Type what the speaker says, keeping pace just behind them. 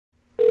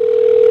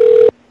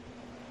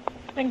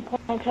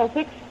Motel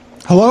 6.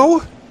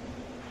 Hello?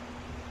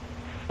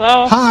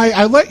 Hello? Hi,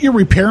 I let your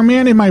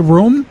repairman in my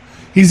room.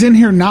 He's in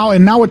here now,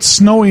 and now it's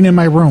snowing in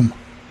my room.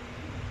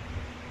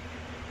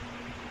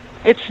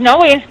 It's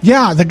snowing?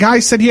 Yeah, the guy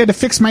said he had to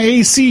fix my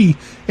AC,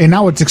 and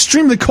now it's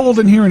extremely cold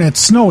in here and it's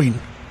snowing.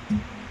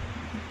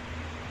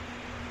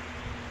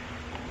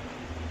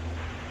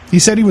 He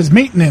said he was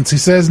maintenance. He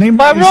said his name,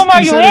 What room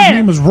are you his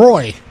name was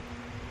Roy.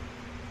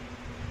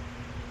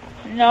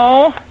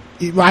 No.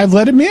 I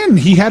let him in.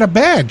 He had a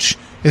badge.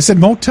 It said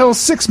Motel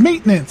 6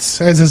 Maintenance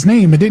as his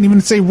name. It didn't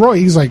even say Roy.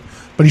 He's like,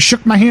 but he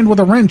shook my hand with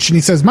a wrench and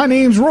he says, "My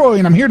name's Roy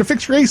and I'm here to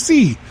fix your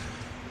AC."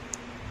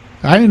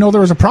 I didn't know there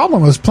was a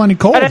problem. It was plenty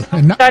cold.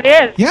 That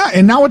is. Yeah,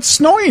 and now it's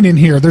snowing in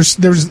here. There's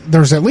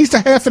at least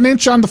a half an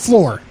inch on the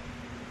floor.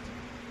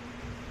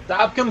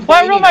 Stop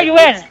complaining. What room are you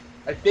in?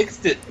 I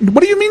fixed it.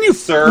 What do you mean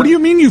Sir? What do you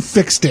mean you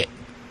fixed it?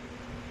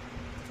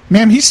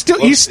 Ma'am, he's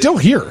still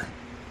here.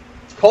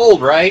 It's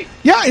cold, right?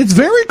 Yeah, it's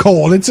very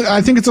cold.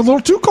 I think it's a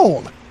little too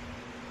cold.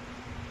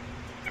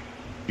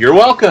 You're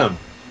welcome.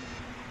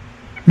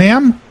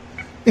 Ma'am,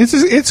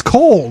 it's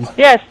cold.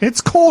 Yes.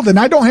 It's cold and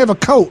I don't have a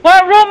coat.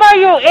 What room are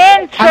you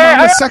in, sir?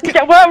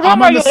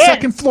 I'm on the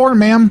second floor,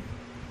 ma'am.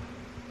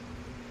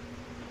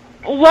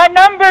 What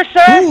number,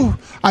 sir? Ooh,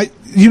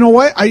 you know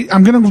what?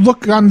 I'm going to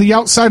look on the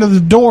outside of the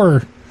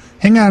door.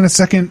 Hang on a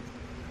second.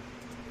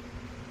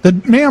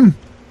 Ma'am,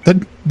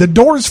 the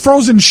door's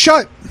frozen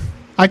shut.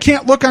 I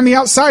can't look on the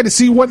outside to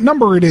see what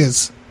number it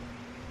is.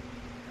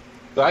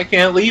 So I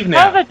can't leave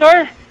now. The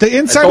door. The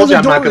inside of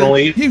the door. I'm not going to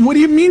leave. What do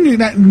you mean?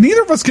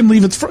 Neither of us can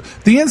leave.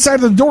 The inside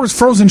of the door is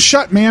frozen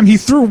shut, ma'am. He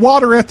threw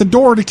water at the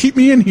door to keep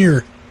me in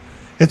here.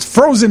 It's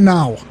frozen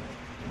now.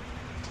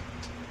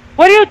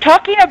 What are you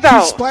talking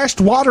about? He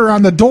splashed water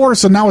on the door,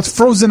 so now it's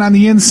frozen on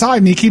the inside,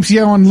 and he keeps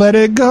yelling, "Let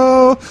it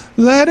go,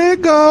 let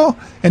it go,"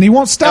 and he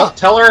won't stop.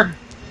 Tell her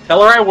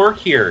I work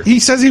here. He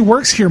says he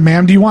works here,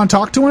 ma'am. Do you want to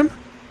talk to him?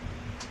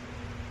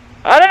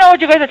 I don't know what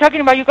you guys are talking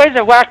about. You guys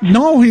are whacked.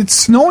 No, it's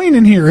snowing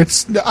in here.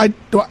 It's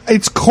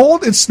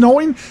cold, it's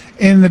snowing,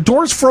 and the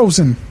door's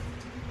frozen.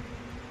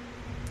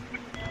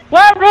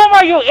 What room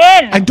are you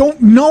in? I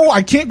don't know.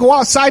 I can't go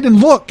outside and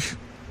look.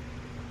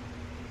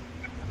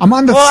 I'm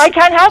on the. Well, I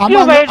can't help you,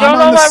 but I don't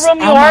know what room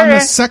you are in. I'm on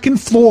the second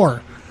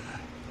floor,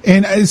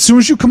 and as soon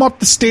as you come up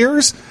the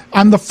stairs,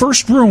 I'm the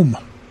first room.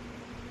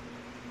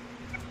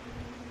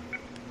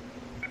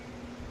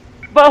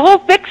 But who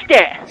fixed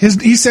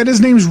it? He said his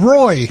name's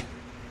Roy.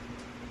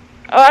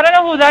 Oh, I don't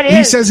know who that is.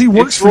 He says he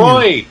works for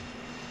Roy. you.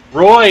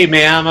 Roy,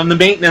 ma'am, I'm the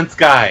maintenance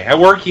guy. I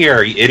work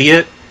here, you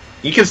idiot.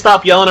 You can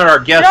stop yelling at our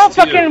guests,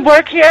 You don't fucking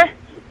work here.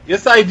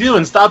 Yes, I do,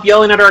 and stop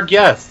yelling at our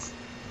guests.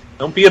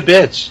 Don't be a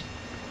bitch.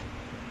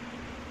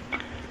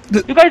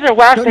 You guys are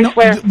whacked, I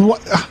swear.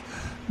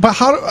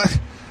 But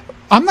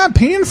I'm not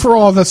paying for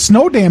all the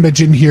snow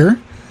damage in here.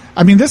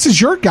 I mean, this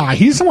is your guy.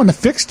 He's the one that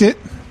fixed it.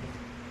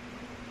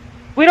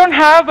 We don't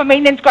have a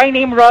maintenance guy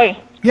named Roy.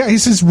 Yeah, he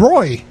says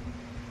Roy.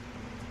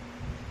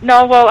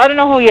 No, well, I don't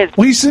know who he is.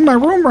 Well, he's in my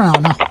room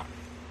right now.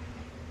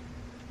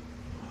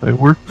 I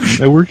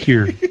work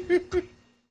here.